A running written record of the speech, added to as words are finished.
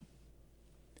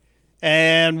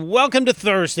And welcome to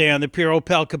Thursday on the Pure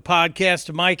Opelka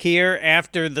podcast. Mike here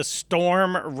after the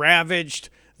storm ravaged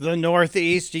the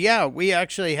Northeast. Yeah, we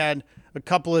actually had a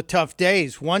couple of tough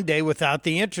days, one day without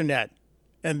the internet.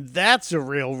 And that's a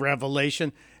real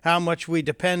revelation, how much we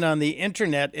depend on the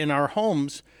internet in our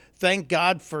homes. Thank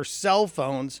God for cell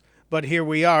phones. But here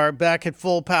we are, back at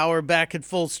full power, back at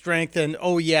full strength. And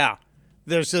oh yeah,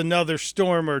 there's another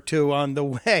storm or two on the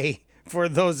way for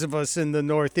those of us in the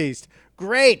Northeast.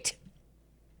 Great.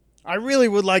 I really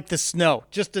would like the snow,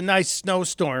 just a nice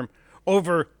snowstorm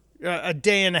over a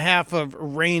day and a half of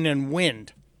rain and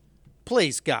wind.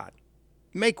 Please, God,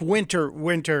 make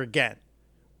winter again.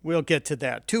 We'll get to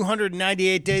that.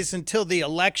 298 days until the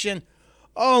election.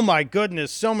 Oh, my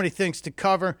goodness, so many things to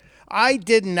cover. I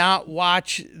did not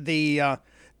watch the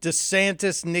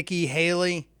DeSantis, Nikki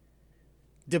Haley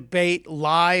debate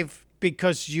live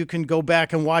because you can go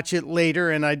back and watch it later,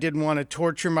 and I didn't want to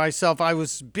torture myself. I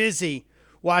was busy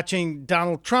watching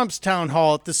Donald Trump's town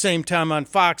hall at the same time on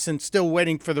Fox and still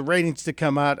waiting for the ratings to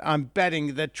come out. I'm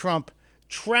betting that Trump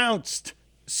trounced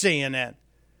CNN.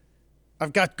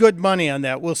 I've got good money on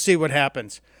that. We'll see what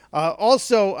happens.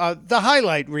 Also, the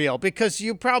highlight reel, because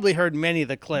you probably heard many of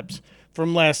the clips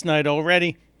from last night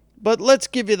already. But let's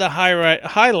give you the the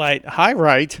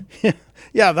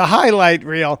highlight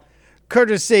reel,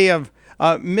 courtesy of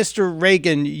Mr.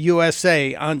 Roizen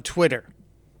USA on Twitter.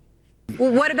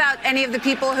 Well, what about any of the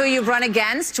people who you've run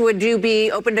against? Would you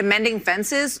be open to mending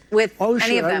fences with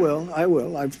any of them? I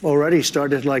will. I've already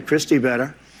started to like Christie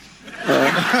better.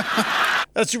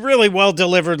 That's a really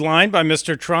well-delivered line by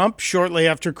Mr. Trump shortly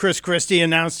after Chris Christie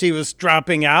announced he was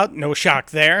dropping out. No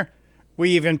shock there. We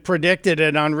even predicted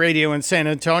it on radio in San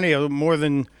Antonio more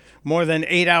than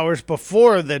 8 hours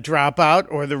before the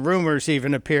dropout, or the rumors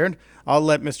even appeared. I'll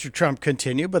let Mr. Trump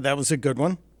continue, but that was a good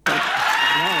one.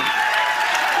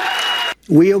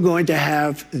 We are going to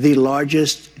have the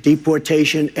largest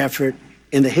deportation effort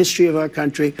in the history of our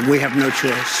country. We have no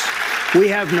choice. We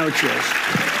have no choice.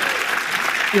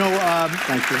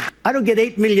 Thank you. I don't get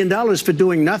 $8 million for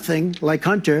doing nothing like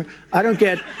Hunter. I don't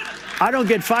get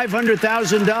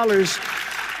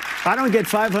 $500,000. I don't get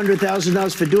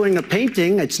 $500,000 for doing a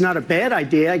painting. It's not a bad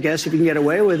idea, I guess, if you can get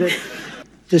away with it.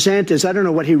 DeSantis, I don't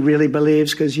know what he really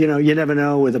believes, because, you never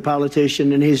know with a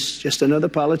politician, and he's just another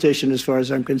politician as far as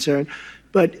I'm concerned.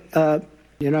 But, I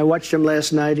watched him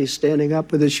last night. He's standing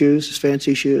up with his shoes, his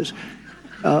fancy shoes.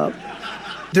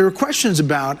 There are questions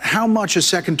about how much a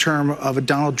second term of a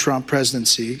Donald Trump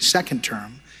presidency, second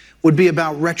term, would be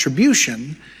about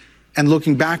retribution and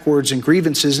looking backwards and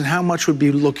grievances, and how much would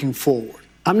be looking forward.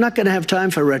 I'm not going to have time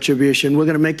for retribution. We're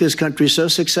going to make this country so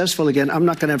successful again. I'm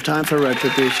not going to have time for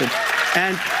retribution.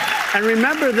 And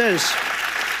remember this,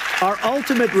 our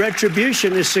ultimate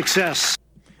retribution is success.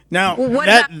 Now,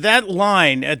 that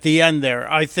line at the end there,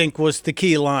 I think, was the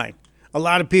key line. A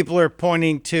lot of people are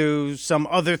pointing to some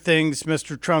other things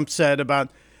Mr. Trump said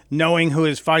about knowing who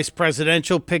his vice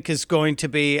presidential pick is going to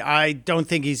be. I don't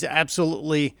think he's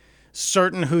absolutely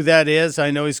certain who that is.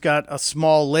 I know he's got a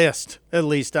small list, at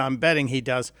least I'm betting he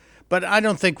does. But I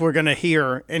don't think we're going to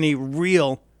hear any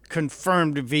real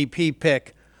confirmed VP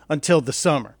pick until the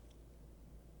summer,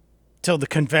 till the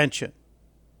convention.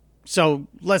 So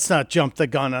let's not jump the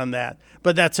gun on that.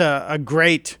 But that's a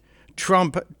great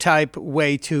Trump-type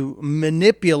way to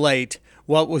manipulate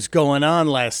what was going on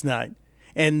last night.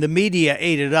 And the media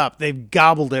ate it up. They've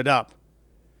gobbled it up.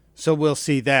 So we'll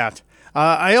see that.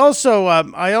 I also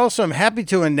am happy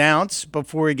to announce,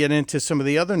 before we get into some of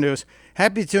the other news,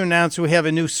 happy to announce we have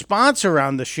a new sponsor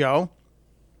on the show.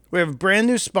 We have a brand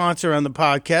new sponsor on the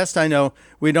podcast. I know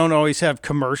we don't always have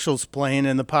commercials playing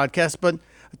in the podcast, but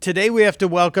today we have to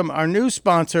welcome our new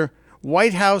sponsor,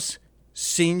 White House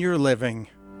Senior Living.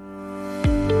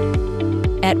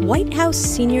 At White House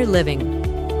Senior Living,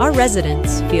 our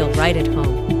residents feel right at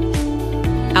home.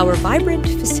 Our vibrant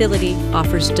facility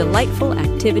offers delightful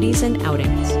activities and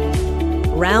outings,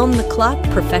 round-the-clock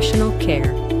professional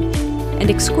care, and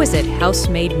exquisite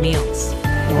house-made meals.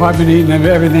 Well, I've been eating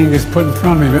everything that's put in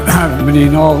front of me. I've been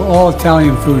eating all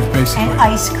Italian foods, basically. And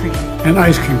ice cream. And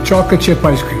ice cream, chocolate chip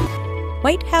ice cream.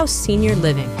 White House Senior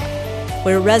Living,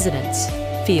 where residents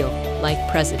feel like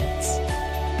presidents.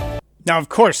 Now, of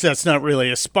course, that's not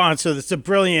really a sponsor. That's a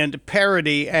brilliant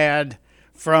parody ad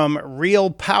from Real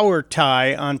Power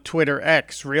Tie on Twitter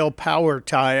X. Real Power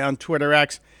Tie on Twitter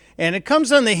X. And it comes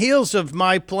on the heels of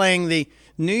my playing the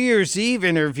New Year's Eve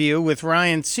interview with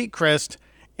Ryan Seacrest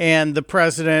and the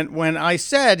president when I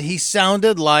said he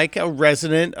sounded like a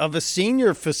resident of a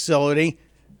senior facility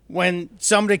when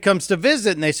somebody comes to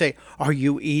visit and they say, "Are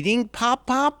you eating Pop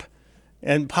Pop?"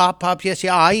 And Pop, yes,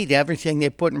 yeah, I eat everything they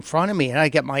put in front of me, and I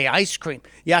get my ice cream.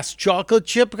 Yes, chocolate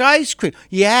chip ice cream.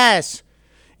 Yes.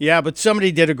 Yeah, but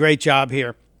somebody did a great job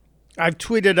here. I've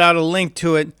tweeted out a link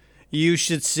to it. You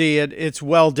should see it. It's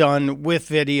well done with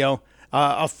video.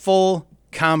 A full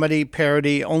comedy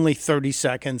parody, only 30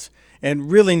 seconds,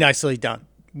 and really nicely done.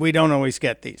 We don't always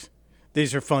get these.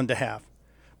 These are fun to have.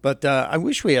 But I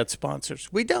wish we had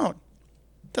sponsors. We don't.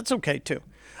 That's okay, too.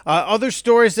 Other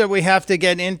stories that we have to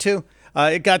get into.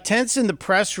 It got tense in the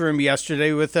press room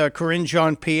yesterday with Corinne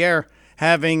Jean-Pierre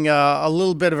having a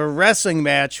little bit of a wrestling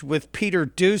match with Peter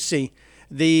Ducey.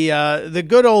 The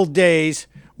good old days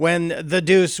when the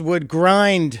Deuce would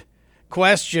grind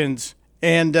questions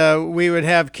and we would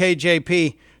have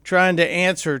KJP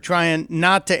trying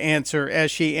not to answer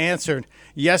as she answered.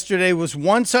 Yesterday was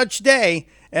one such day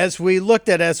as we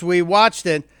watched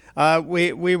it.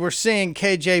 We were seeing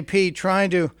KJP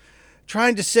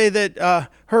trying to say that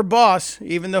her boss,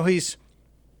 even though he's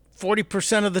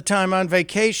 40% of the time on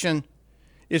vacation,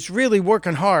 is really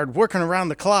working hard, working around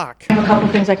the clock. I have a couple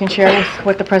of things I can share with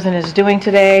what the president is doing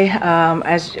today.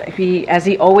 As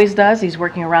he always does, he's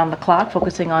working around the clock,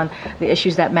 focusing on the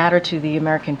issues that matter to the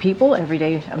American people,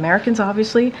 everyday Americans,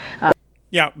 obviously.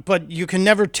 Yeah, but you can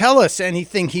never tell us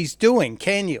anything he's doing,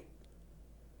 can you?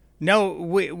 No,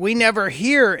 we never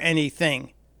hear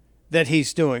anything that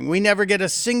he's doing. We never get a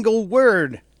single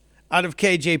word out of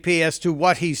KJP as to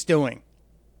what he's doing.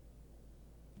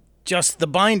 Just the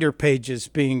binder pages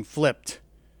being flipped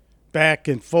back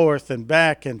and forth and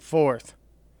back and forth.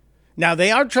 Now, they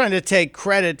are trying to take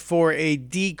credit for a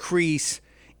decrease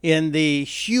in the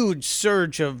huge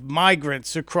surge of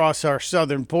migrants across our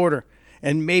southern border.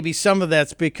 And maybe some of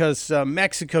that's because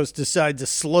Mexico's decided to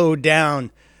slow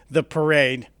down the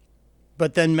parade.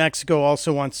 But then Mexico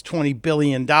also wants $20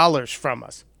 billion from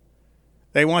us.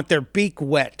 They want their beak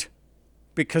wet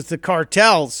because the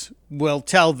cartels will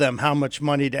tell them how much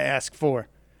money to ask for.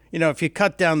 You know, if you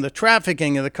cut down the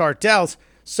trafficking of the cartels,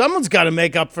 someone's got to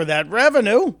make up for that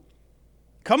revenue.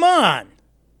 Come on.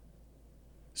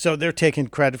 So they're taking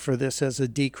credit for this as a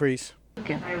decrease.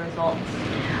 Okay.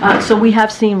 So we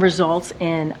have seen results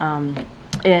in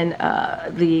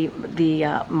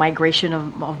the migration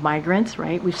of migrants,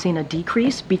 right? We've seen a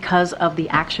decrease because of the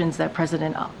actions that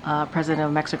President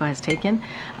of Mexico has taken.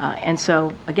 And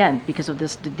so, again, because of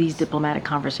these diplomatic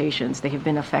conversations, they have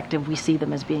been effective. We see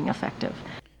them as being effective.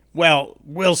 Well,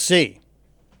 we'll see.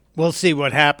 We'll see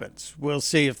what happens. We'll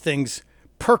see if things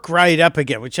perk right up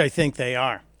again, which I think they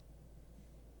are.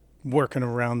 Working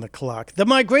around the clock. The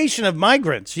migration of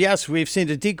migrants. Yes, we've seen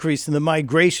a decrease in the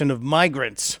migration of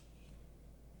migrants.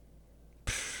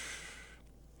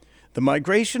 The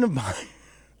migration of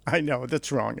I know,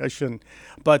 that's wrong. I shouldn't.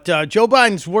 But Joe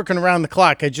Biden's working around the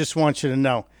clock. I just want you to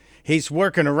know. He's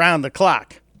working around the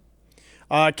clock.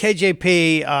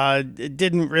 KJP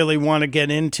didn't really want to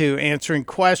get into answering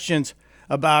questions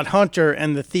about Hunter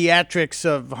and the theatrics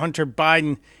of Hunter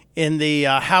Biden in the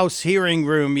House hearing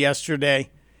room yesterday.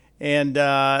 And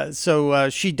so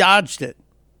she dodged it.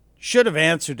 Should have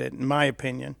answered it, in my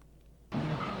opinion.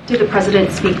 Did the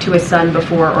president speak to his son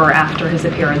before or after his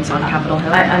appearance on Capitol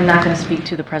Hill? I'm not going to speak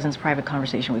to the president's private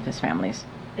conversation with his families.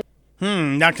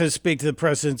 Not going to speak to the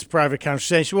president's private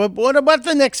conversation. Well, what about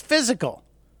the next physical?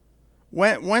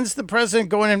 When's the president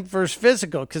going in for his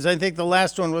physical? Because I think the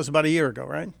last one was about a year ago,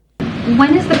 right?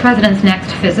 When is the president's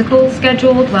next physical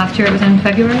scheduled? Last year it was in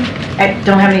February. I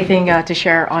don't have anything to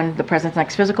share on the president's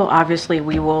next physical. Obviously,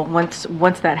 we will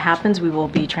once that happens, we will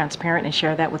be transparent and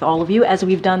share that with all of you, as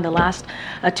we've done the last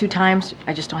 2 times.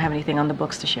 I just don't have anything on the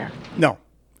books to share. No,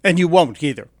 and you won't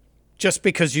either. Just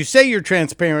because you say you're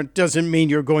transparent doesn't mean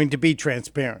you're going to be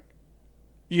transparent.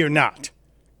 You're not.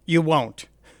 You won't.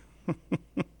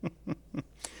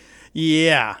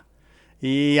 Yeah.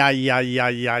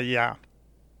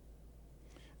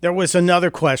 There was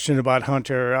another question about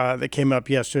Hunter that came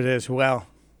up yesterday as well.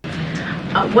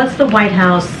 Once the White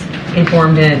House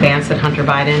informed in advance that Hunter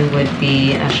Biden would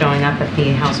be showing up at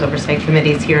the House Oversight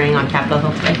Committee's hearing on Capitol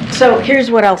Hill today? So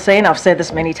here's what I'll say, and I've said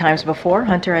this many times before.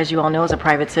 Hunter, as you all know, is a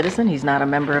private citizen. He's not a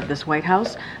member of this White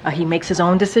House. He makes his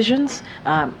own decisions,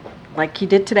 like he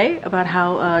did today, about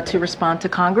how to respond to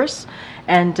Congress.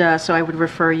 And so I would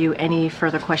refer you any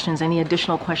further questions, any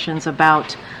additional questions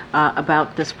about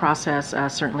this process,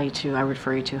 certainly I would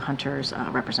refer you to Hunter's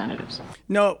representatives.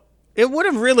 No, it would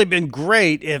have really been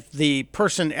great if the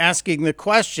person asking the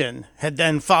question had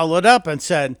then followed up and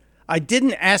said, I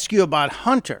didn't ask you about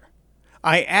Hunter.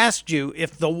 I asked you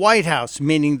if the White House,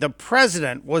 meaning the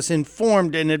president, was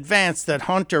informed in advance that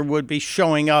Hunter would be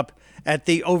showing up at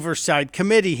the Oversight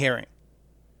Committee hearing.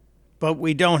 but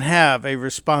we don't have a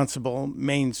responsible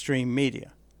mainstream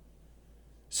media.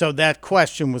 So that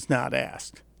question was not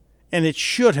asked. And it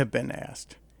should have been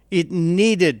asked. It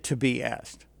needed to be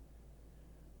asked.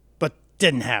 But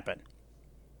didn't happen.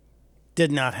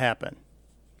 Did not happen.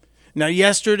 Now,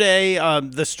 yesterday,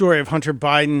 the story of Hunter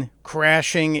Biden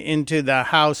crashing into the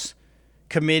House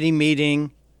committee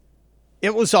meeting,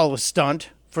 it was all a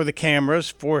stunt for the cameras,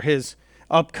 for his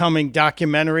upcoming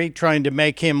documentary, trying to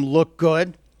make him look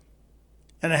good.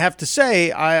 And I have to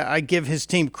say, I give his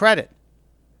team credit.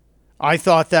 I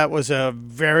thought that was a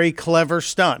very clever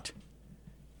stunt.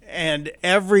 And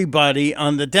everybody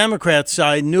on the Democrat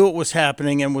side knew it was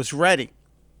happening and was ready.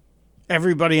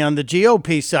 Everybody on the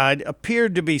GOP side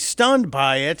appeared to be stunned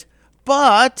by it,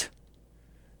 but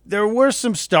there were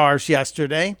some stars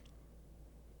yesterday.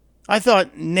 I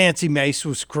thought Nancy Mace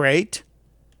was great,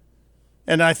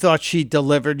 and I thought she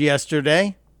delivered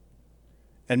yesterday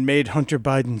and made Hunter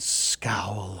Biden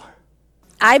scowl.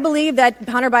 I believe that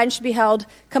Hunter Biden should be held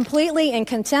completely in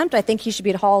contempt. I think he should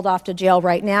be hauled off to jail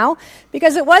right now,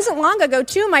 because it wasn't long ago,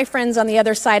 too, my friends on the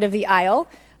other side of the aisle,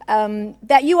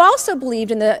 that you also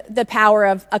believed in the power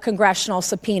of a congressional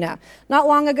subpoena. Not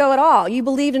long ago at all. You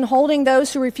believed in holding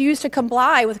those who refuse to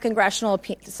comply with a congressional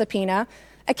subpoena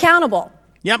accountable.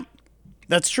 Yep,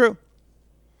 that's true.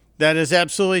 That is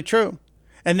absolutely true.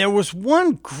 And there was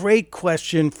one great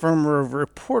question from a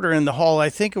reporter in the hall. I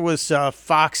think it was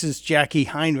Fox's Jackie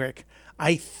Heinrich.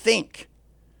 I think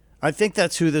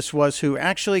that's who this was, who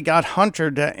actually got Hunter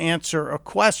to answer a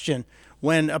question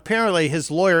when apparently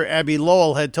his lawyer, Abby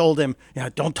Lowell, had told him,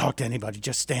 don't talk to anybody,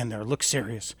 just stand there, look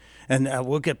serious, and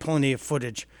we'll get plenty of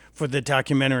footage for the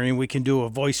documentary, and we can do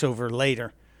a voiceover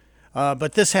later.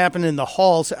 But this happened in the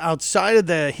halls outside of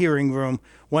the hearing room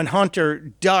when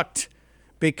Hunter ducked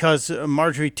because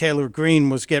Marjorie Taylor Greene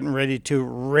was getting ready to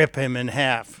rip him in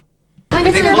half. Why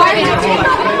did you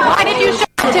show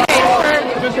up today?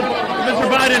 Mr.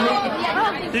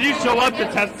 Biden, did you show up to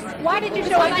testify? Why did you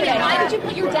show up today? Why did you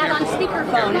put your dad on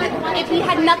speakerphone if he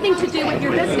had nothing to do with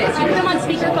your business? You put him on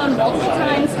speakerphone multiple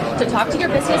times to talk to your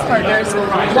business partners.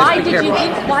 Why did you do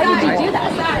that?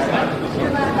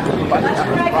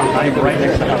 I'm right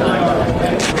next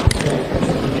to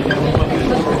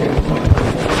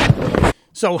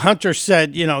So Hunter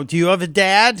said, do you have a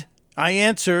dad? I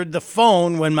answered the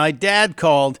phone when my dad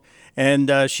called,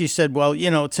 and she said, well,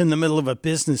 it's in the middle of a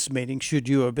business meeting. Should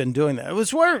you have been doing that? It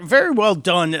was very well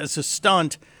done as a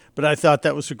stunt, but I thought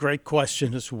that was a great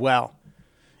question as well.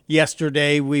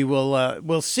 Yesterday,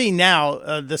 we'll see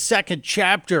now the second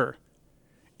chapter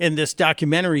in this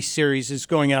documentary series is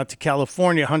going out to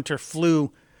California. Hunter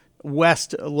flew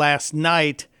west last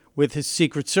night with his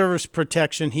Secret Service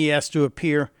protection. He has to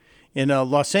appear in a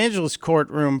Los Angeles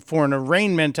courtroom for an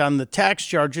arraignment on the tax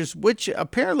charges, which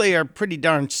apparently are pretty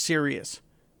darn serious.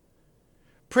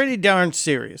 Pretty darn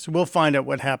serious. We'll find out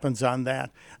what happens on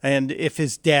that and if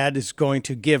his dad is going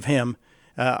to give him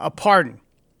a pardon,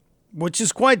 which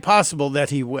is quite possible that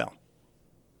he will.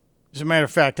 As a matter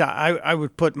of fact, I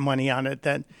would put money on it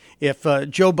that if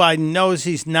Joe Biden knows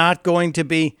he's not going to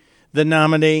be the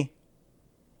nominee,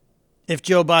 if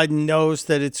Joe Biden knows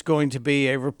that it's going to be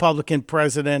a Republican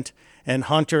president and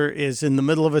Hunter is in the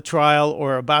middle of a trial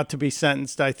or about to be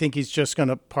sentenced, I think he's just going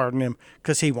to pardon him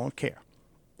because he won't care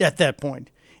at that point,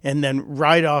 and then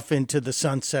ride off into the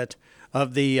sunset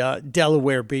of the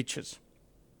Delaware beaches.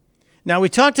 Now, we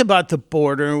talked about the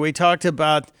border, and we talked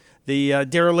about the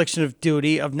dereliction of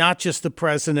duty of not just the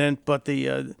president, but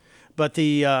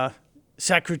the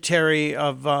Secretary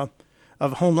of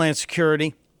Homeland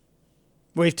Security.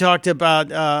 We've talked about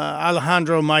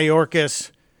Alejandro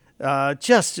Mayorkas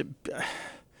just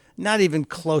not even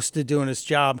close to doing his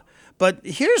job. But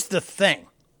here's the thing.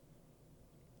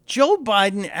 Joe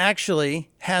Biden actually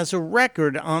has a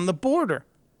record on the border.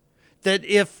 That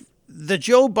if the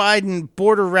Joe Biden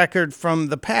border record from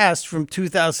the past, from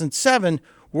 2007,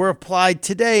 were applied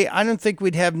today, I don't think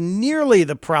we'd have nearly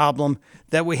the problem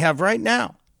that we have right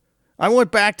now. I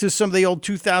went back to some of the old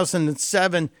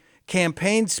 2007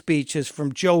 campaign speeches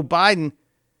from Joe Biden,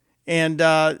 and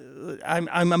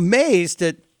I'm amazed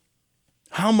at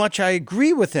how much I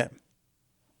agree with him.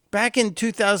 Back in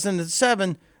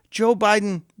 2007, Joe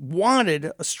Biden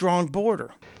wanted a strong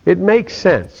border. It makes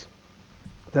sense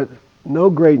that no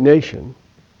great nation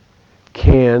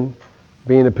can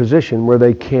be in a position where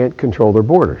they can't control their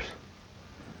borders.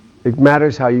 It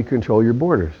matters how you control your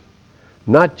borders,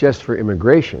 not just for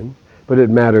immigration, but it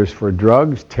matters for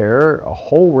drugs, terror, a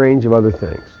whole range of other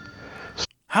things.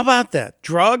 How about that?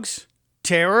 Drugs,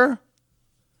 terror,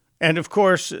 and of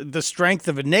course, the strength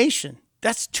of a nation.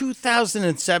 That's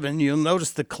 2007. You'll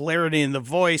notice the clarity in the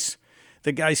voice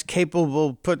The guy's capable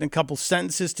of putting a couple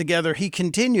sentences together. He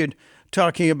continued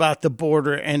talking about the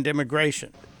border and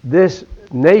immigration. This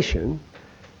nation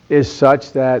is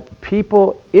such that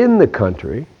people in the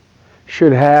country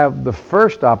should have the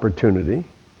first opportunity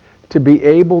to be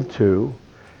able to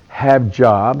have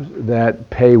jobs that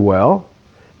pay well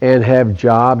and have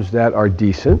jobs that are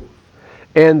decent,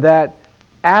 and that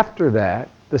after that,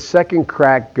 the second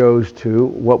crack goes to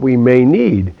what we may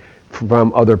need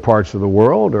from other parts of the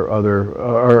world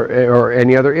or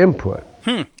any other input.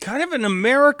 Kind of an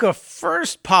America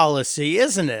First policy,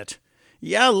 isn't it?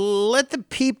 Yeah, let the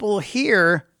people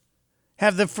here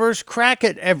have the first crack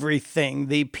at everything.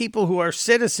 The people who are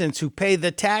citizens who pay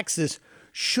the taxes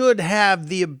should have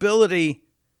the ability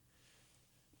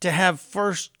to have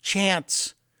first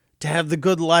chance to have the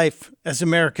good life as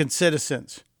American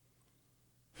citizens.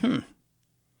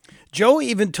 Joe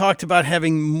even talked about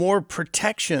having more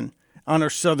protection on our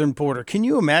southern border. Can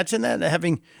you imagine that?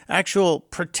 Having actual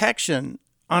protection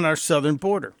on our southern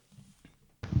border.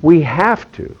 We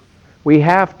have to. We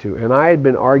have to. And I had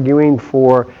been arguing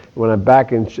for, when I'm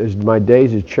back in as my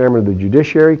days as chairman of the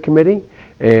Judiciary Committee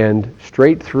and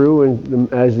straight through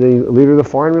and as the leader of the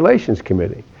Foreign Relations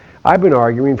Committee, I've been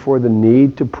arguing for the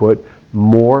need to put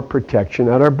more protection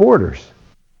at our borders.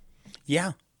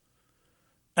 Yeah.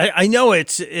 I know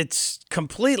it's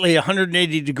completely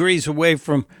 180 degrees away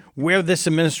from where this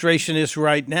administration is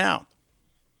right now.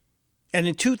 And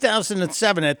in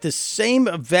 2007, at this same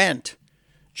event,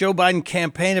 Joe Biden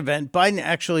campaign event, Biden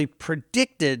actually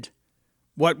predicted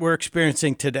what we're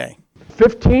experiencing today.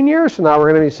 15 years from now, we're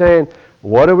going to be saying,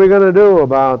 what are we going to do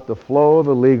about the flow of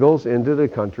illegals into the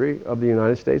country of the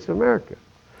United States of America?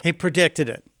 He predicted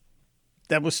it.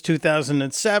 That was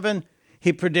 2007.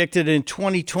 He predicted in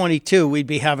 2022 we'd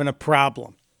be having a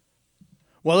problem.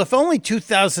 Well, if only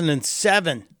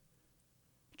 2007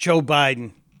 Joe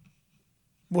Biden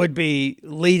would be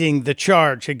leading the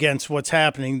charge against what's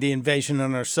happening, the invasion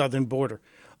on our southern border.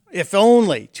 If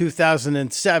only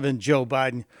 2007 Joe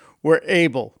Biden were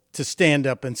able to stand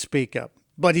up and speak up.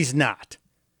 But he's not.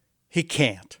 He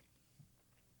can't.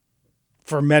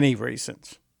 For many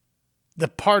reasons. The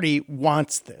party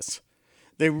wants this.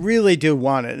 They really do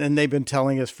want it, and they've been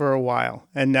telling us for a while,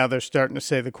 and now they're starting to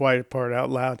say the quiet part out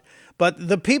loud. But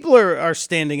the people are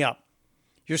standing up.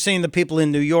 You're seeing the people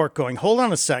in New York going, hold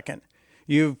on a second.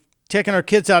 You've taken our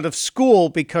kids out of school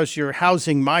because you're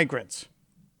housing migrants.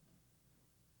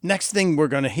 Next thing we're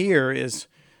going to hear is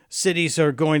cities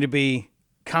are going to be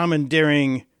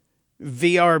commandeering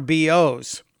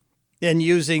VRBOs and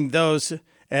using those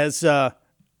as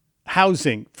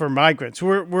housing for migrants.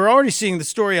 We're already seeing the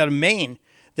story out of Maine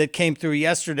that came through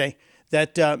yesterday,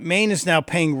 that Maine is now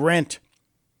paying rent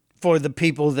for the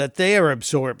people that they are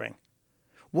absorbing.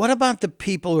 What about the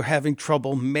people who are having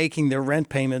trouble making their rent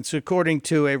payments? According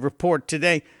to a report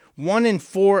today, 1 in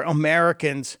 4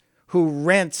 Americans who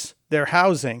rents their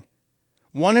housing,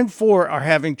 1 in 4 are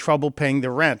having trouble paying the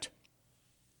rent.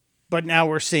 But now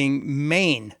we're seeing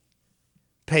Maine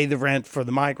pay the rent for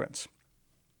the migrants.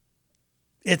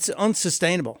 It's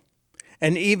unsustainable.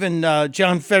 And even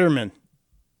John Fetterman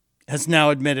has now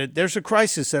admitted there's a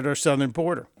crisis at our southern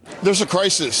border. There's a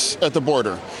crisis at the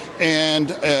border,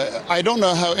 and I don't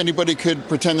know how anybody could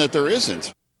pretend that there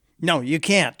isn't. No, you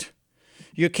can't.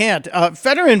 You can't.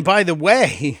 Fetterman, by the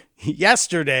way,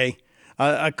 yesterday,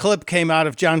 a clip came out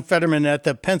of John Fetterman at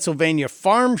the Pennsylvania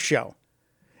Farm Show.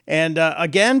 And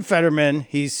again, Fetterman,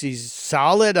 he's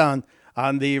solid on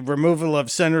the removal of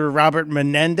Senator Robert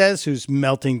Menendez, who's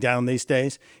melting down these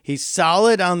days. He's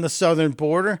solid on the southern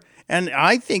border. And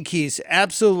I think he's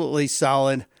absolutely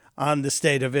solid on the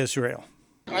state of Israel.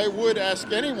 I would ask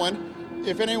anyone,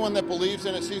 if anyone that believes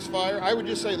in a ceasefire, I would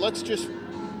just say, let's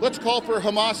call for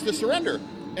Hamas to surrender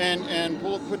and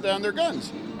put down their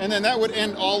guns. And then that would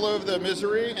end all of the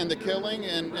misery and the killing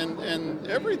and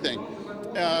everything.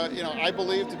 I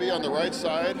believe to be on the right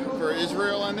side for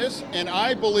Israel on this. And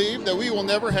I believe that we will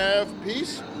never have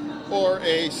peace or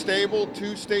a stable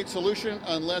two-state solution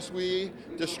unless we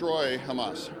destroy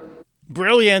Hamas.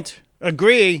 Brilliant.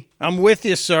 Agree. I'm with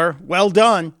you, sir. Well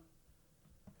done.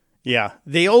 Yeah,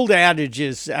 the old adage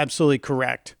is absolutely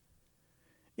correct.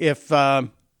 If Hamas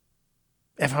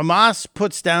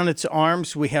puts down its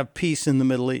arms, we have peace in the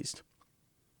Middle East.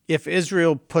 If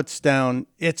Israel puts down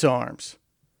its arms,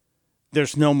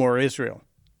 there's no more Israel.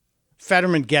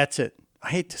 Fetterman gets it. I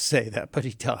hate to say that, but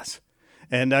he does.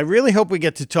 And I really hope we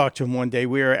get to talk to him one day.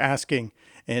 We are asking,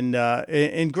 and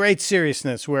in great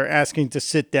seriousness, we're asking to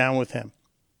sit down with him.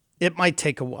 It might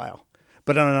take a while,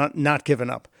 but I'm not giving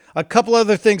up. A couple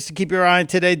other things to keep your eye on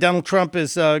today. Donald Trump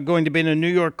is going to be in a New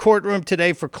York courtroom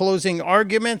today for closing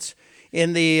arguments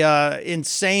in the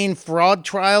insane fraud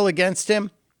trial against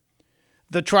him.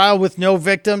 The trial with no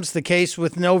victims, the case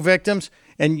with no victims.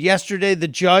 And yesterday, the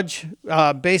judge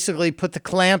basically put the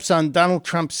clamps on Donald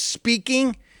Trump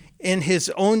speaking in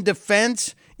his own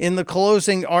defense in the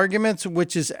closing arguments,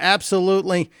 which is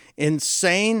absolutely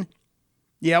insane.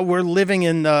 Yeah, we're living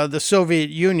in the Soviet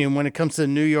Union when it comes to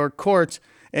New York courts.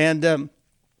 And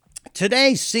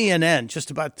today, CNN,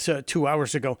 just about 2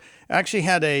 hours ago, actually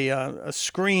had a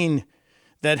screen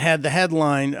that had the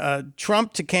headline,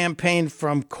 Trump to campaign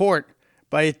from court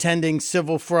by attending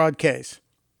civil fraud case.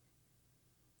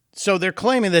 So they're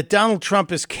claiming that Donald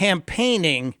Trump is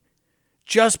campaigning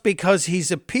just because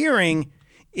he's appearing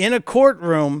in a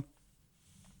courtroom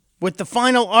with the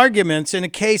final arguments in a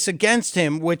case against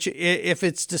him, which if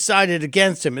it's decided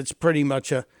against him, it's pretty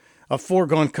much a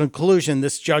foregone conclusion.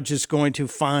 This judge is going to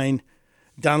fine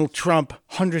Donald Trump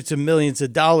hundreds of millions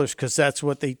of dollars because that's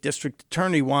what the district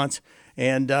attorney wants.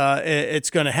 And it's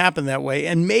going to happen that way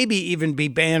and maybe even be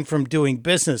banned from doing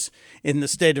business in the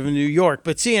state of New York.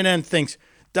 But CNN thinks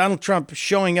Donald Trump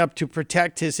showing up to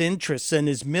protect his interests and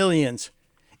his millions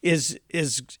is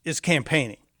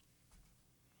campaigning.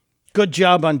 Good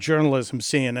job on journalism,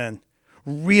 CNN.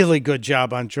 Really good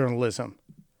job on journalism.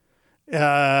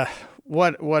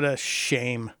 What a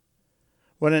shame.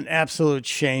 What an absolute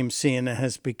shame CNN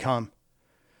has become.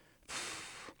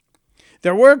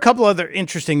 There were a couple other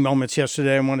interesting moments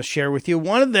yesterday I want to share with you.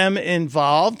 One of them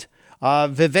involved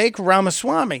Vivek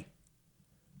Ramaswamy.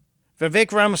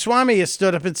 Vivek Ramaswamy has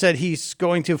stood up and said he's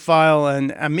going to file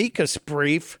an amicus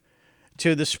brief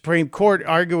to the Supreme Court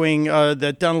arguing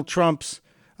that Donald Trump's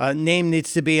name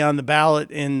needs to be on the ballot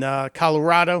in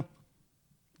Colorado.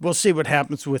 We'll see what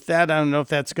happens with that. I don't know if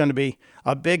that's going to be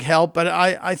a big help, but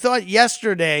I thought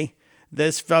yesterday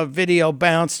this video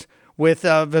bounced with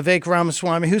Vivek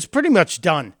Ramaswamy, who's pretty much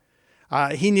done.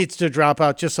 He needs to drop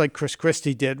out just like Chris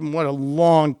Christie did. And what a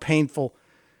long, painful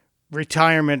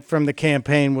retirement from the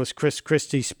campaign was Chris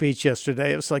Christie's speech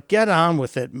yesterday. It was like, get on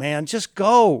with it, man. Just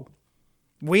go.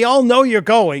 We all know you're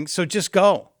going, so just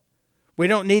go. We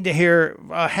don't need to hear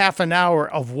half an hour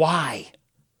of why.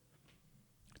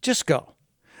 Just go.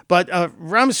 But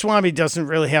Ramaswamy doesn't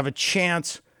really have a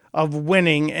chance of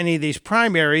winning any of these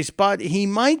primaries, but he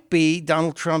might be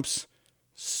Donald Trump's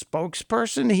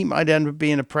spokesperson. He might end up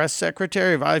being a press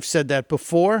secretary. I've said that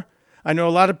before. I know a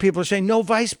lot of people are saying, no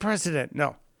vice president.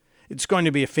 No, it's going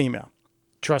to be a female.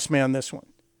 Trust me on this one.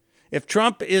 If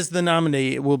Trump is the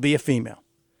nominee, it will be a female.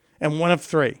 And one of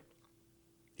three.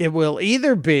 It will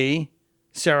either be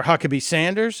Sarah Huckabee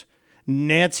Sanders,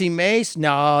 Nancy Mace.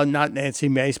 No, not Nancy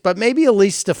Mace, but maybe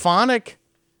Elise Stefanik.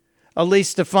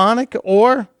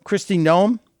 or Kristi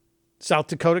Noem, South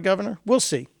Dakota governor. We'll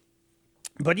see.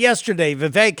 But yesterday,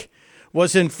 Vivek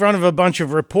was in front of a bunch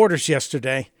of reporters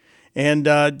yesterday and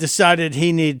decided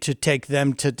he needed to take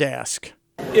them to task.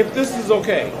 If this is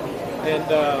okay, and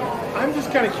I'm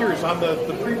just kind of curious on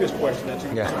the previous question that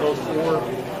you those 4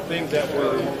 things that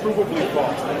were provably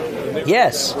false.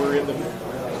 Yes.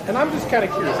 And I'm just kind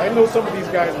of curious. I know some of these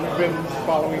guys, we've been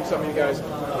following some of you guys.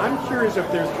 I'm curious if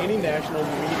there's any national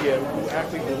media who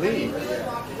actually believe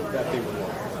that they were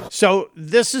wrong. So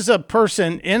this is a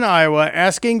person in Iowa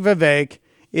asking Vivek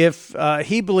if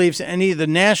he believes any of the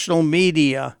national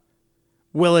media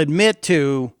will admit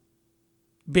to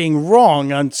being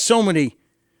wrong on so many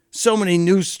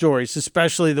news stories,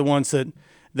 especially the ones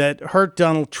that hurt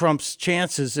Donald Trump's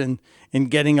chances in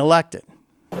getting elected.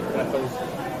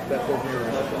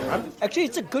 Actually,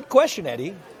 it's a good question,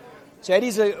 Eddie. So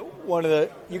Eddie's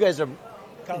you guys are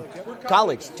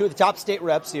colleagues, 2 of the top state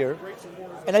reps here.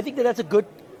 And I think that's a good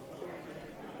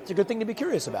thing to be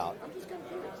curious about.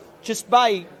 Just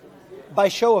by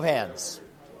show of hands,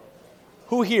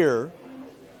 who here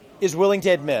is willing to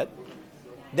admit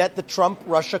that the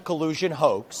Trump-Russia collusion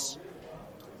hoax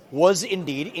was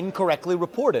indeed incorrectly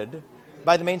reported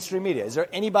by the mainstream media? Is there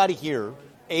anybody here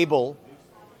able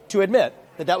to admit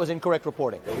that was incorrect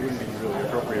reporting? It wouldn't be really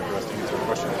appropriate for us to answer a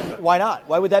question like that. Why not?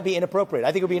 Why would that be inappropriate?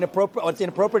 I think it would be inappropriate. What's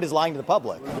inappropriate is lying to the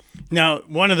public. Now,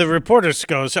 one of the reporters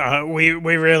goes, we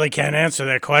really can't answer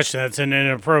that question. That's an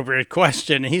inappropriate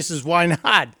question. And he says, why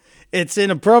not? It's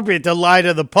inappropriate to lie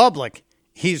to the public.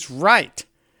 He's right.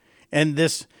 And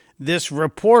this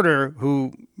reporter,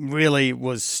 who really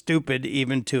was stupid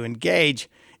even to engage,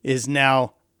 is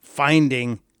now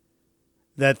finding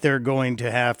that they're going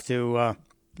to have to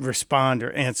respond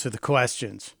or answer the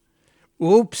questions.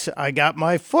 Oops, I got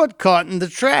my foot caught in the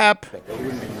trap. It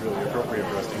wouldn't be really appropriate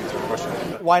for us to answer a question like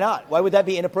that. Why not? Why would that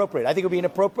be inappropriate? I think it would be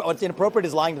inappropriate. What's inappropriate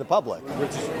is lying to the public.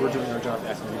 We're doing our job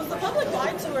asking you. Was the public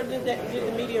lied to, or did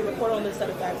the media report on this set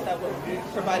of facts that were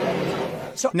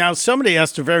provided? Now, somebody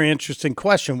asked a very interesting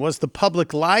question. Was the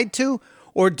public lied to,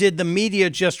 or did the media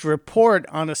just report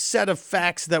on a set of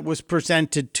facts that was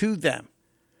presented to them?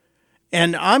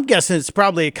 And I'm guessing it's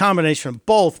probably a combination of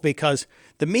both, because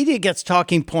the media gets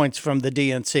talking points from the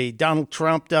DNC. Donald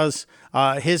Trump does.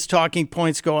 His talking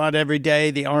points go out every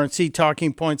day. The RNC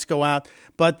talking points go out.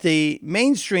 But the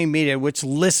mainstream media, which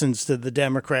listens to the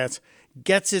Democrats,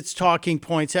 gets its talking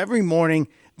points every morning.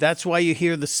 That's why you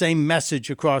hear the same message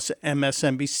across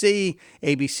MSNBC,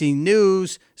 ABC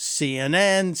News,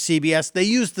 CNN, CBS. They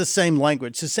use the same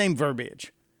language, the same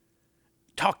verbiage.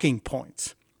 Talking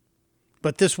points.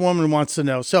 But this woman wants to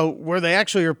know, so were they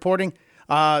actually reporting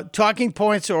talking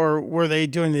points, or were they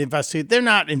doing the investigation? They're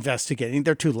not investigating.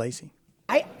 They're too lazy.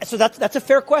 So that's a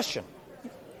fair question.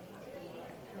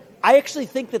 I actually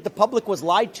think that the public was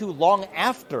lied to long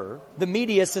after the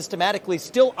media systematically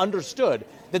still understood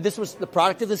that this was the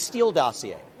product of the Steele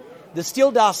dossier. The Steele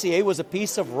dossier was a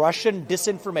piece of Russian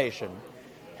disinformation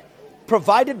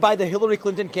provided by the Hillary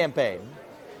Clinton campaign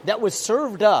that was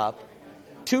served up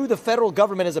to the federal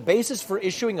government as a basis for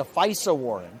issuing a FISA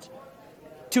warrant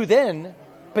to then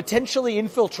potentially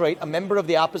infiltrate a member of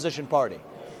the opposition party.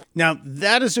 Now,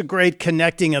 that is a great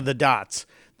connecting of the dots.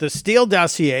 The Steele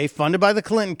dossier, funded by the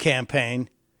Clinton campaign,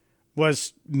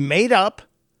 was made up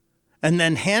and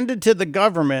then handed to the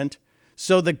government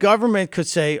so the government could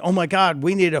say, oh, my God,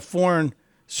 we need a foreign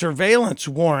surveillance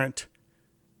warrant.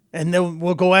 And then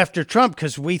we'll go after Trump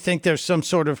because we think there's some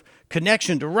sort of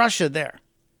connection to Russia there.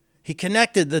 He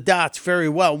connected the dots very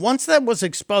well. Once that was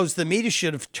exposed, the media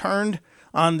should have turned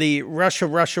on the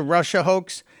Russia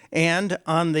hoax and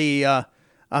on the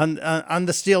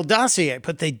Steele dossier,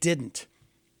 but they didn't.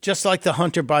 Just like the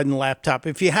Hunter Biden laptop.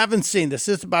 If you haven't seen this,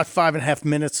 it's about 5.5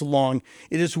 minutes long.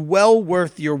 It is well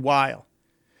worth your while.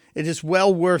 It is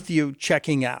well worth you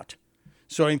checking out.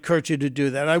 So I encourage you to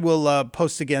do that. I will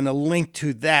post again a link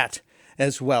to that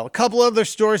as well. A couple other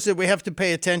stories that we have to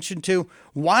pay attention to.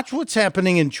 Watch what's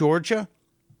happening in Georgia,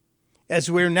 as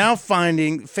we're now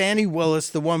finding Fani Willis,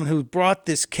 the woman who brought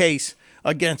this case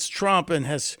against Trump and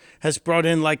has brought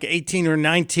in like 18 or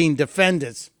 19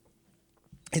 defendants.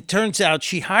 It turns out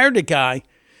she hired a guy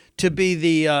to be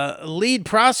the lead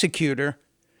prosecutor,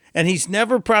 and he's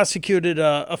never prosecuted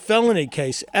a felony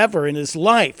case ever in his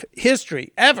life,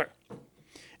 history, ever.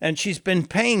 And she's been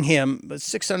paying him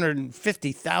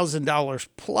 $650,000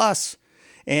 plus.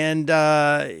 And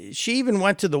she even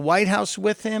went to the White House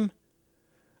with him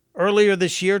earlier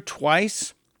this year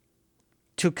twice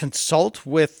to consult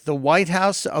with the White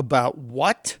House about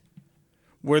what?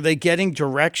 Were they getting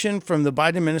direction from the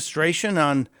Biden administration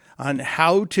on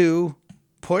how to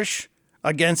push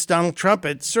against Donald Trump?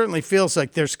 It certainly feels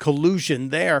like there's collusion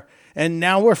there. And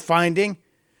now we're finding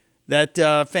that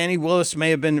Fani Willis may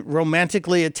have been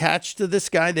romantically attached to this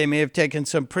guy. They may have taken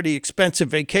some pretty expensive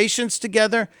vacations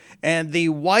together. And the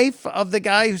wife of the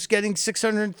guy who's getting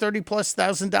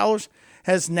 $630,000+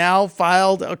 has now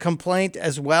filed a complaint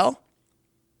as well.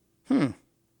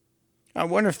 I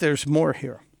wonder if there's more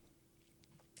here.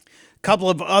 A couple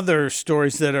of other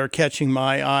stories that are catching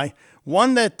my eye.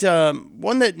 One that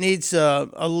needs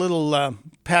a little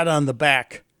pat on the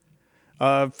back.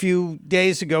 A few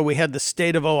days ago, we had the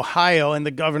state of Ohio and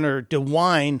the Governor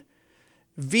DeWine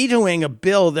vetoing a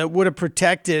bill that would have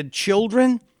protected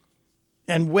children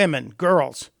and women,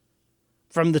 girls,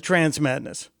 from the trans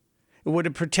madness. It would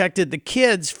have protected the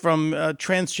kids from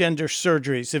transgender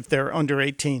surgeries if they're under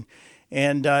 18.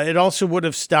 And it also would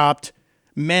have stopped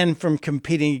men from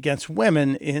competing against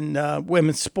women in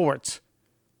women's sports.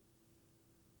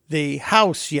 The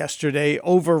House yesterday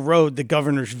overrode the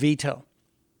governor's veto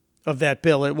of that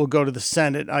bill. It will go to the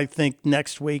Senate, I think,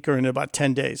 next week or in about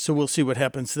 10 days. So we'll see what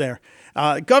happens there.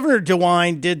 Governor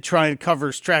DeWine did try and cover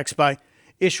his tracks by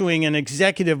issuing an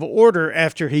executive order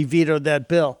after he vetoed that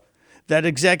bill. That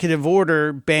executive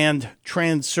order banned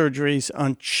trans surgeries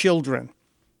on children.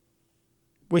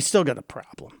 We still got a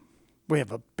problem. We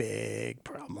have a big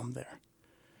problem there.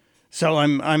 So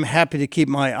I'm happy to keep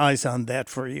my eyes on that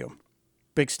for you.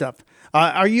 Big stuff.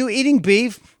 Are you eating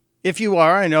beef? If you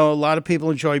are, I know a lot of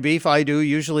people enjoy beef. I do,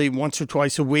 usually once or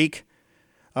twice a week.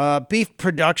 Beef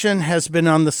production has been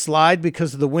on the slide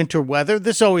because of the winter weather.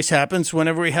 This always happens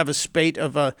whenever we have a spate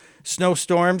of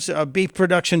snowstorms. Beef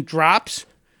production drops.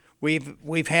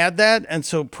 We've had that, and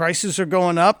so prices are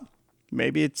going up.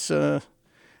 Maybe it's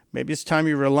time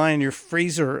you rely on your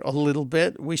freezer a little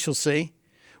bit. We shall see.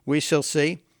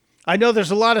 I know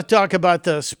there's a lot of talk about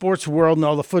the sports world and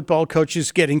all the football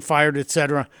coaches getting fired,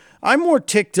 etc. I'm more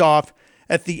ticked off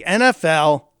at the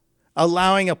NFL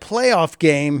allowing a playoff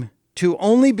game to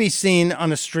only be seen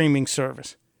on a streaming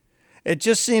service. It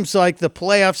just seems like the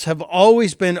playoffs have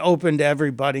always been open to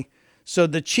everybody. So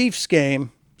the Chiefs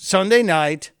game, Sunday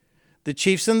night, the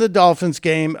Chiefs and the Dolphins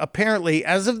game, apparently,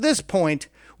 as of this point,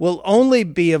 will only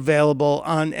be available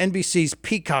on NBC's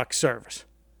Peacock service,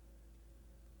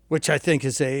 which I think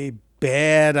is a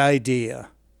bad idea,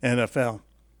 NFL.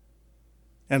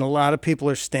 And a lot of people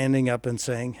are standing up and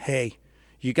saying, hey,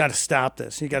 you got to stop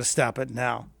this. You got to stop it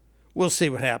now. We'll see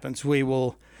what happens. We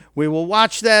will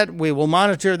watch that. We will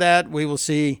monitor that. We will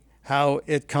see how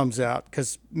it comes out,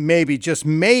 because maybe, just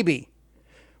maybe,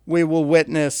 we will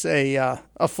witness a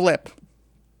flip,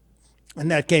 and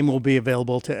that game will be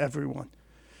available to everyone.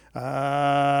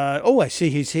 I see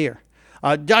he's here.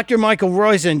 Dr. Michael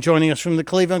Roizen joining us from the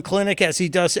Cleveland Clinic, as he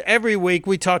does every week.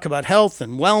 We talk about health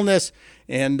and wellness,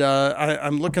 and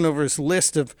I'm looking over his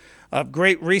list of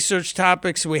great research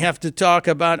topics we have to talk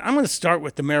about. I'm going to start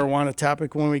with the marijuana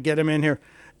topic when we get him in here.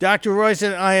 Dr.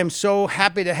 Roizen, I am so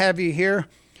happy to have you here.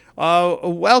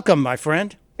 Welcome, my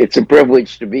friend. It's a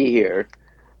privilege to be here.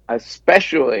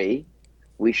 Especially,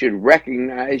 we should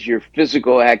recognize your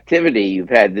physical activity you've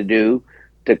had to do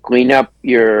to clean up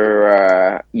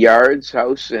your yards,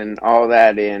 house, and all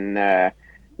that in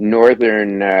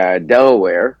northern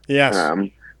Delaware.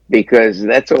 Yes. Because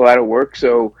that's a lot of work.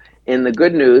 So, and the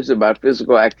good news about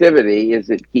physical activity is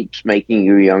it keeps making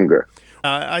you younger.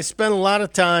 I spent a lot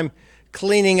of time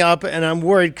cleaning up, and I'm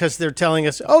worried because they're telling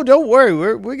us, oh, don't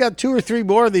worry, we got 2 or 3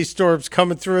 more of these storms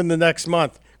coming through in the next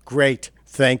month. Great.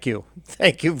 Thank you.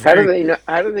 Thank you. How do they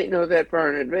know that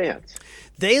far in advance?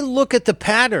 They look at the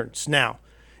patterns now.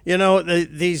 You know,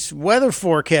 these weather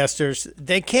forecasters,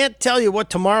 they can't tell you what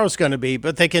tomorrow's going to be,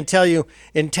 but they can tell you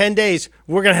in 10 days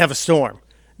we're going to have a storm.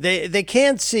 They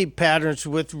can't see patterns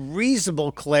with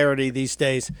reasonable clarity these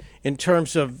days in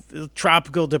terms of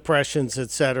tropical depressions,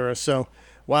 etc. So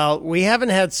while we haven't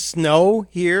had snow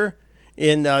here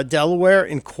in Delaware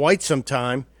in quite some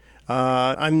time,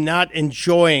 I'm not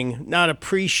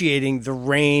appreciating the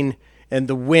rain and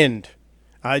the wind.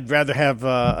 I'd rather have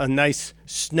a nice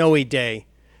snowy day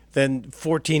than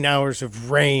 14 hours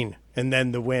of rain and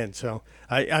then the wind. So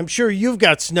I'm sure you've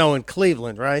got snow in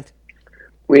Cleveland, right?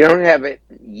 We don't have it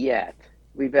yet.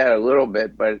 We've had a little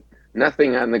bit, but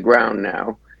nothing on the ground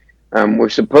now. We're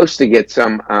supposed to get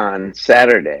some on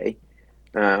Saturday,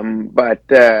 but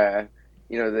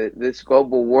this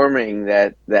global warming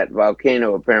that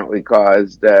volcano apparently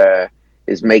caused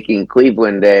is making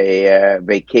Cleveland a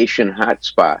vacation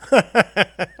hotspot.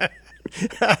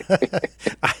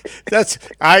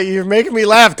 You're making me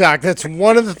laugh, Doc. That's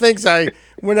one of the things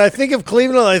when I think of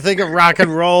Cleveland, I think of rock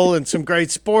and roll and some great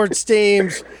sports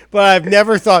teams, but I've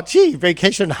never thought, gee,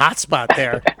 vacation hotspot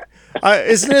there.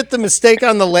 Isn't it the Mistake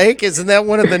on the Lake? Isn't that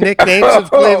one of the nicknames of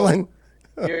Cleveland?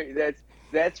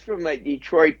 That's from a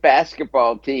Detroit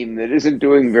basketball team that isn't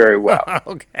doing very well.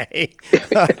 Okay.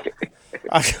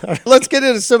 Let's get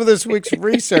into some of this week's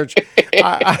research.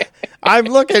 I'm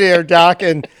looking here, Doc,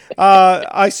 and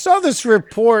I saw this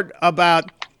report about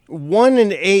 1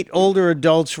 in 8 older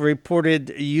adults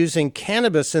reported using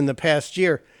cannabis in the past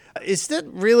year. Is that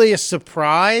really a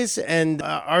surprise? And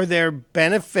are there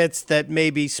benefits that may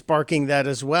be sparking that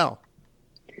as well?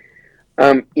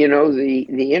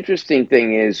 The interesting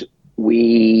thing is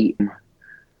we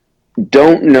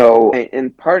don't know,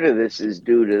 and part of this is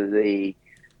due to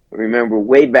remember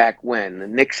way back when the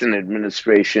Nixon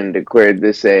administration declared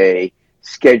this a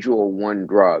Schedule 1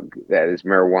 drug, that is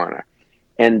marijuana.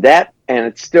 And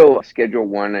it's still Schedule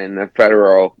 1 in the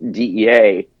federal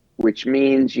DEA, which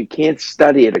means you can't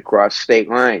study it across state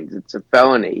lines. It's a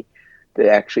felony to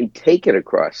actually take it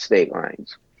across state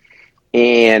lines.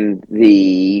 And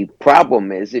the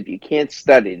problem is, if you can't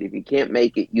study it, if you can't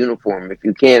make it uniform, if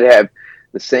you can't have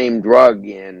the same drug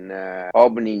in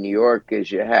Albany, New York,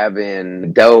 as you have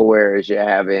in Delaware, as you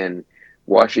have in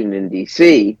Washington,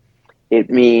 D.C., it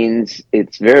means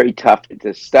it's very tough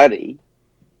to study.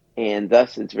 And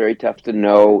thus, it's very tough to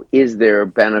know, is there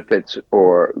benefits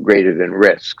or greater than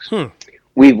risks?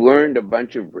 We've learned a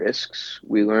bunch of risks.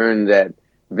 We learned that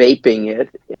vaping it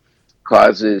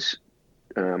causes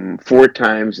 4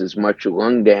 times as much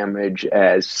lung damage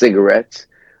as cigarettes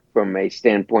from a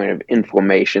standpoint of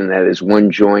inflammation. That is, 1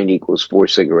 joint equals 4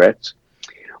 cigarettes.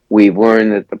 We've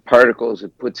learned that the particles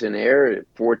it puts in air are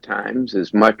 4 times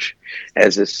as much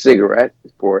as a cigarette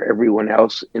for everyone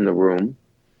else in the room.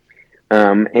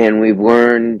 And we've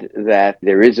learned that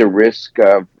there is a risk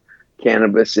of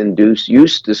cannabis-induced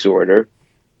use disorder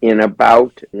in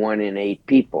about 1 in 8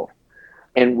 people.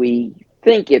 And we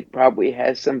think it probably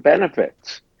has some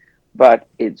benefits, but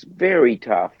it's very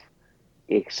tough,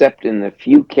 except in the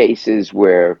few cases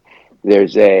where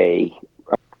there's a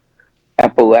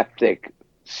epileptic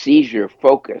seizure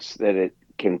focus that it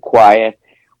can quiet.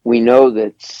 We know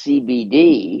that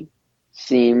CBD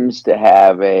seems to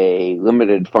have a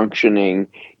limited functioning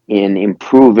in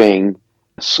improving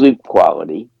sleep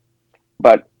quality.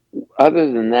 But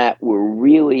other than that, we're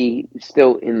really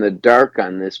still in the dark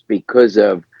on this because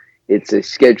of it's a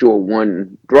Schedule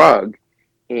 1 drug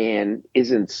and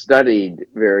isn't studied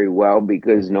very well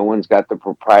because no one's got the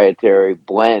proprietary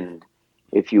blend,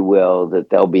 if you will, that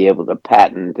they'll be able to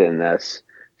patent in this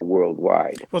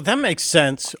worldwide. Well, that makes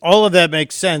sense. All of that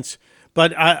makes sense.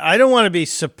 But I don't want to be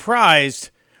surprised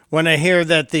when I hear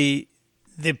that the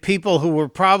people who were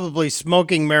probably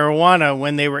smoking marijuana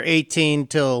when they were 18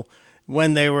 till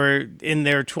when they were in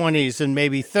their 20s and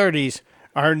maybe 30s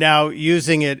are now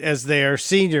using it as they are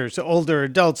seniors, older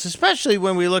adults, especially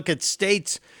when we look at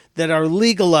states that are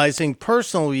legalizing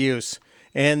personal use.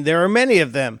 And there are many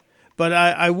of them. But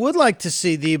I would like to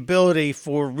see the ability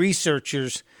for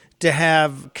researchers to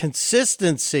have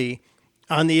consistency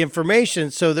on the information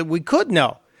so that we could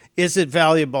know, is it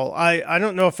valuable? I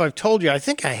don't know if I've told you, I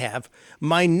think I have.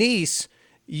 My niece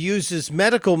uses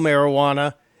medical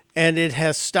marijuana and it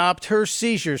has stopped her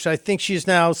seizures. I think she's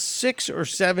now 6 or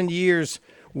 7 years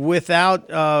without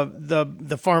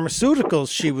the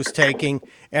pharmaceuticals she was taking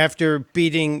after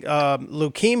beating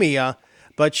leukemia,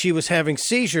 but she was having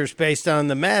seizures based on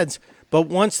the meds. But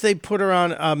once they put her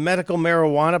on a medical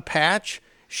marijuana patch,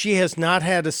 she has not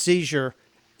had a seizure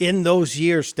in those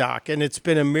years, Doc, and it's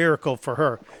been a miracle for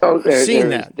her. So I've seen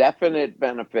there's that. definite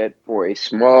benefit for a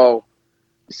small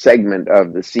segment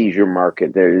of the seizure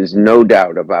market. There is no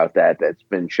doubt about that. That's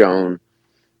been shown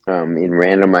in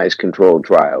randomized controlled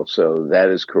trials. So that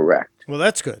is correct. Well,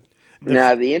 that's good.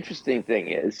 Now, the interesting thing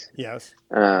is, yes,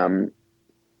 when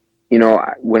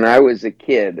I was a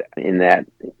kid in that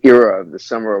era of the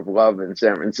Summer of Love in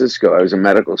San Francisco, I was a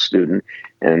medical student,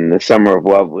 and the Summer of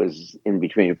Love was in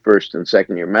between first and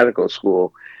second year medical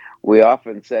school. We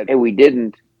often said, hey, we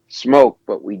didn't smoke,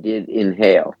 but we did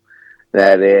inhale.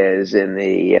 That is, in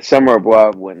the Summer of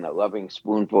Love, when the Loving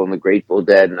Spoonful and the Grateful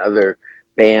Dead and other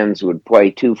bands would play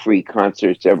 2 free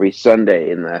concerts every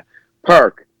Sunday in the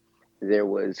park, there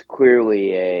was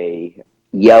clearly a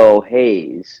yellow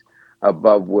haze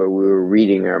above where we were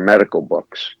reading our medical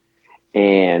books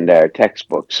and our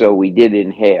textbooks. So we did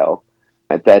inhale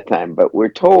at that time. But we're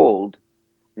told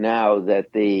now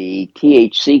that the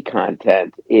THC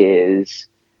content is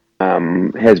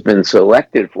has been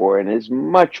selected for and is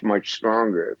much, much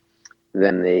stronger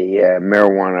than the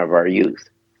marijuana of our youth.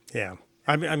 Yeah.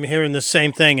 I'm hearing the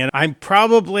same thing, and I'm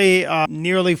probably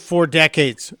nearly 4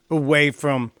 decades away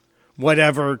from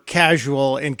whatever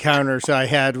casual encounters I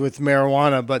had with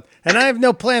marijuana, and I have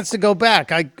no plans to go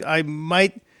back. I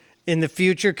might in the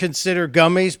future consider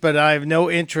gummies, but I have no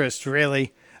interest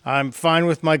really. I'm fine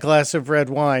with my glass of red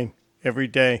wine every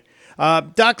day.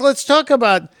 Doc, let's talk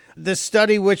about this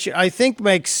study, which I think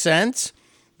makes sense,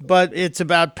 but it's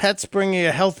about pets bringing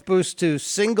a health boost to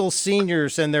single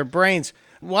seniors and their brains.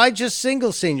 Why just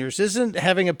single seniors? Isn't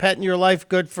having a pet in your life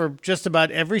good for just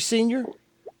about every senior?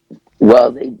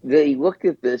 Well, they looked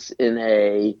at this in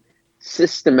a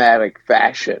systematic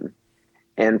fashion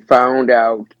and found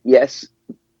out, yes,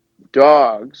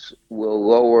 dogs will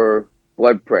lower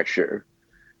blood pressure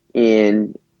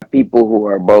in people who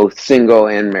are both single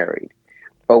and married.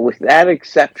 But with that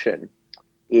exception,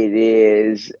 it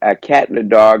is a cat and a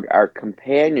dog, our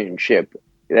companionship.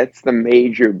 That's the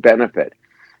major benefit.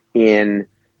 In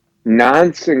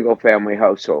non-single family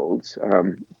households,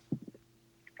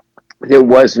 there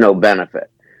was no benefit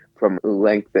from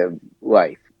length of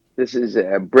life. This is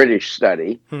a British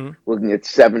study looking at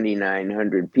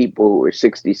 7,900 people who were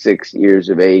 66 years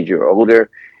of age or older,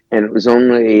 and it was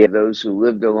only those who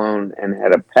lived alone and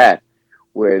had a pet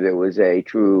where there was a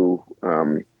true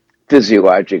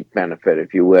physiologic benefit,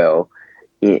 if you will.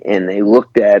 And they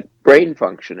looked at brain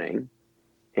functioning,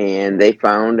 and they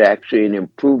found actually an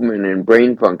improvement in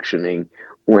brain functioning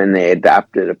when they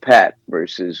adopted a pet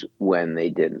versus when they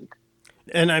didn't.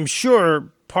 And I'm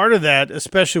sure part of that,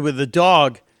 especially with the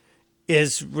dog,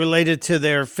 is related to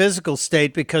their physical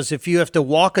state, because if you have to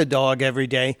walk a dog every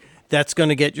day, that's going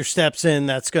to get your steps in,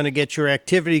 that's going to get your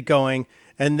activity going.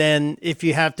 And then if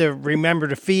you have to remember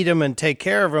to feed them and take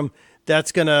care of them,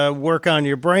 that's going to work on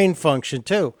your brain function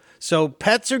too. So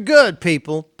pets are good,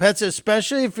 people. Pets,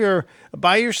 especially if you're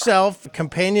by yourself, a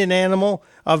companion animal,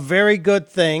 a very good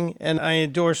thing. And I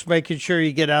endorse making sure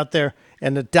you get out there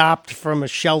and adopt from a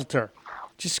shelter.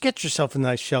 Just get yourself a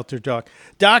nice shelter dog.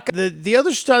 Doc, the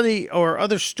other study or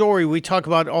other story we talk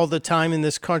about all the time in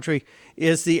this country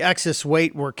is the excess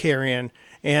weight we're carrying.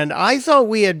 And I thought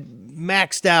we had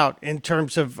maxed out in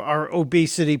terms of our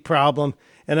obesity problem.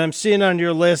 And I'm seeing on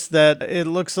your list that it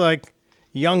looks like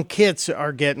young kids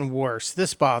are getting worse.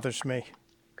 This bothers me.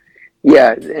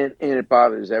 Yeah, and it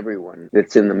bothers everyone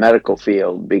that's in the medical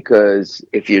field, because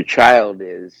if your child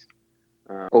is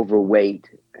overweight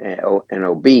and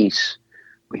obese,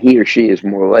 he or she is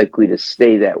more likely to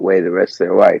stay that way the rest of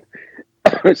their life.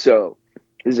 So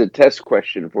this is a test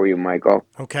question for you, Michael.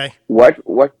 Okay.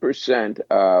 What percent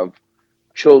of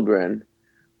children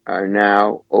are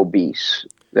now obese?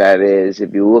 That is,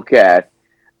 if you look at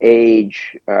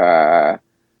age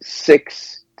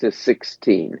 6 to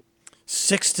 16.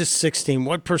 6 to 16.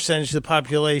 What percentage of the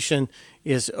population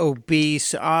is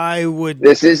obese?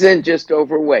 This isn't just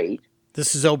overweight.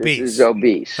 This is obese. This is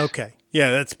obese. Okay.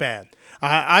 Yeah, that's bad.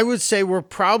 I would say we're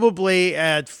probably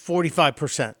at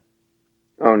 45%.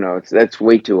 Oh, no, that's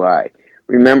way too high.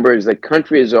 Remember, as the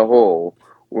country as a whole,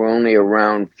 we're only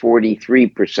around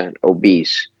 43%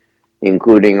 obese,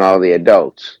 including all the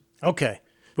adults. Okay.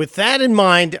 With that in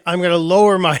mind, I'm going to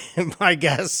lower my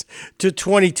guess to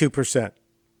 22%.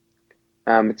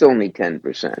 It's only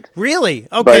 10%. Really?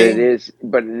 Okay.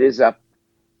 But it is up.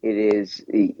 It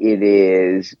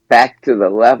is back to the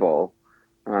level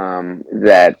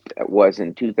that was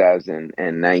in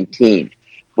 2019.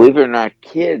 Believe it or not,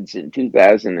 kids in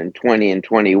 2020 and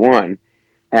 21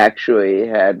 actually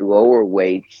had lower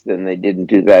weights than they did in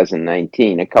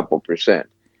 2019, a couple percent.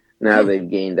 Now they've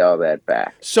gained all that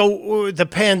back. So the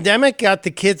pandemic got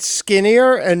the kids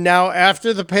skinnier, and now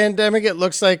after the pandemic, it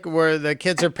looks like where the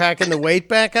kids are packing the weight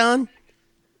back on?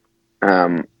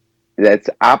 That's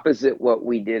opposite what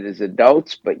we did as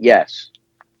adults, but yes.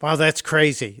 Wow, that's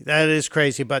crazy. That is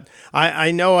crazy. But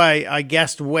I know I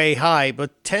guessed way high,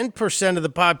 but 10% of the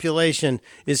population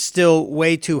is still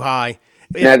way too high.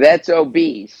 Now that's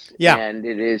obese. Yeah. And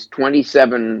it is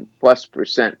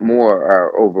 27+% more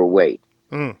are overweight.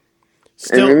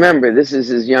 Still, and remember, this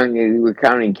is as young, we're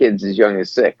counting kids as young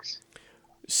as 6.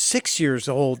 6 years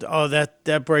old. Oh,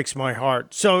 that breaks my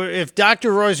heart. So if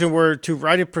Dr. Roizen were to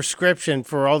write a prescription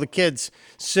for all the kids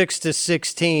 6 to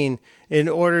 16 in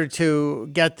order to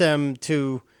get them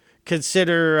to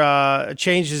consider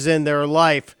changes in their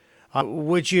life,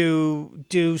 would you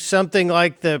do something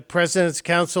like the President's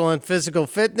Council on Physical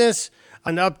Fitness,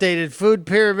 an updated food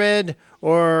pyramid,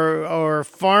 or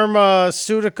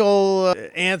pharmaceutical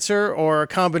answer, or a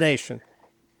combination?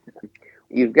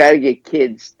 You've got to get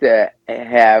kids to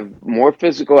have more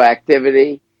physical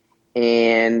activity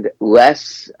and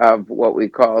less of what we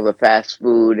call the fast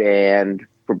food and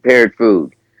prepared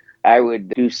food. I would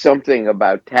do something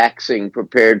about taxing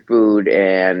prepared food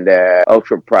and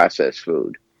ultra-processed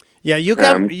food. Yeah, you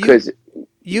got me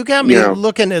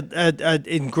looking at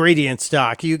ingredients,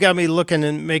 Doc. You got me looking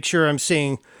and make sure I'm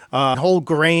seeing whole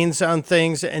grains on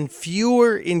things, and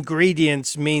fewer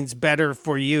ingredients means better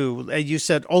for you. You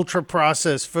said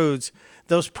ultra-processed foods.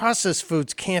 Those processed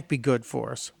foods can't be good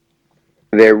for us.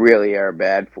 They really are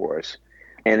bad for us.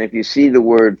 And if you see the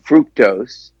word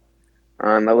fructose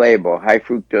on the label, high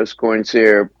fructose corn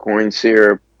syrup,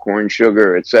 corn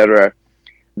sugar, etc.,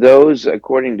 those,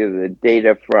 according to the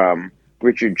data from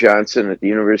Richard Johnson at the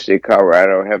University of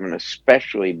Colorado, have an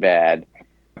especially bad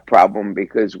problem,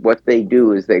 because what they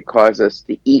do is they cause us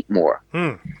to eat more.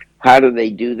 How do they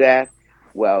do that?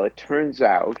 Well, it turns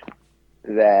out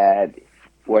that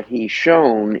what he's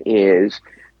shown is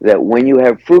that when you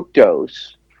have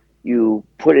fructose, you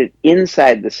put it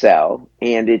inside the cell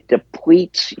and it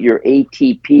depletes your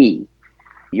ATP,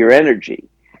 your energy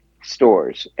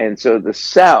stores. And so the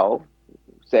cell,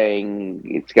 saying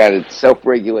it's got its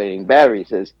self-regulating battery,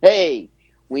 says, hey,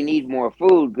 we need more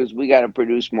food because we got to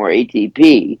produce more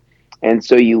ATP. And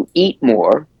so you eat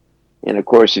more. And of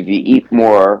course, if you eat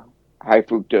more high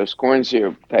fructose corn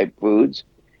syrup type foods,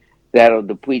 that'll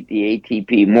deplete the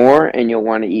ATP more, and you'll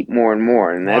want to eat more and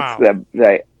more. And that's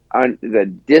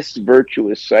the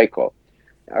disvirtuous cycle,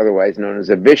 otherwise known as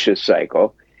a vicious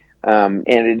cycle. And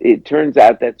it turns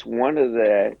out that's one of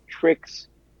the tricks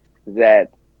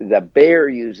that the bear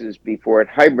uses before it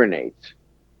hibernates.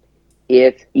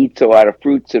 It eats a lot of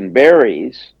fruits and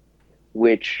berries,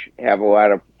 which have a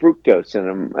lot of fructose in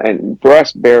them. And for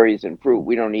us, berries and fruit,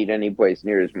 we don't eat any place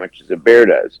near as much as a bear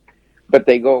does. But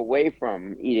they go away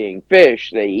from eating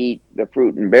fish, they eat the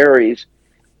fruit and berries,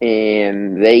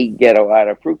 and they get a lot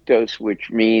of fructose,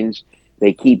 which means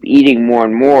they keep eating more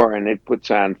and more, and it puts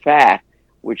on fat,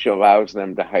 which allows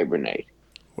them to hibernate.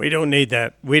 We don't need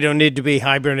that. We don't need to be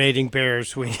hibernating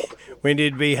bears. We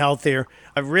need to be healthier.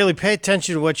 Really pay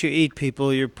attention to what you eat,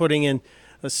 people. You're putting in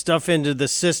stuff into the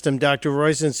system. Dr.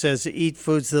 Roizen says eat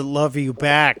foods that love you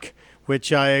back,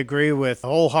 which I agree with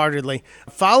wholeheartedly.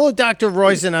 Follow Dr.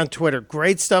 Roizen on Twitter.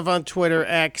 Great stuff on Twitter,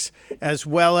 X, as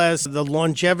well as the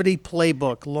Longevity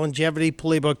Playbook,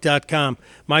 longevityplaybook.com.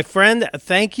 My friend,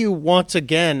 thank you once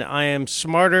again. I am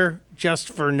smarter just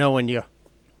for knowing you.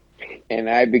 And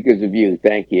I because of you.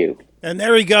 Thank you. And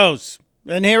there he goes.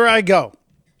 And here I go.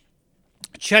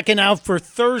 Checking out for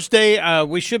Thursday.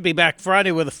 We should be back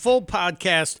Friday with a full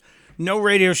podcast. No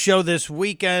radio show this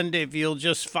weekend. If you'll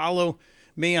just follow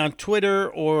me on Twitter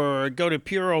or go to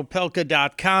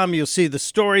pureopelka.com, you'll see the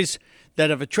stories that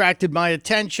have attracted my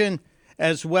attention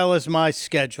as well as my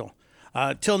schedule.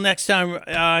 Till next time,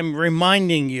 I'm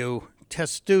reminding you,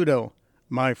 testudo,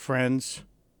 my friends,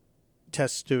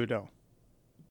 testudo.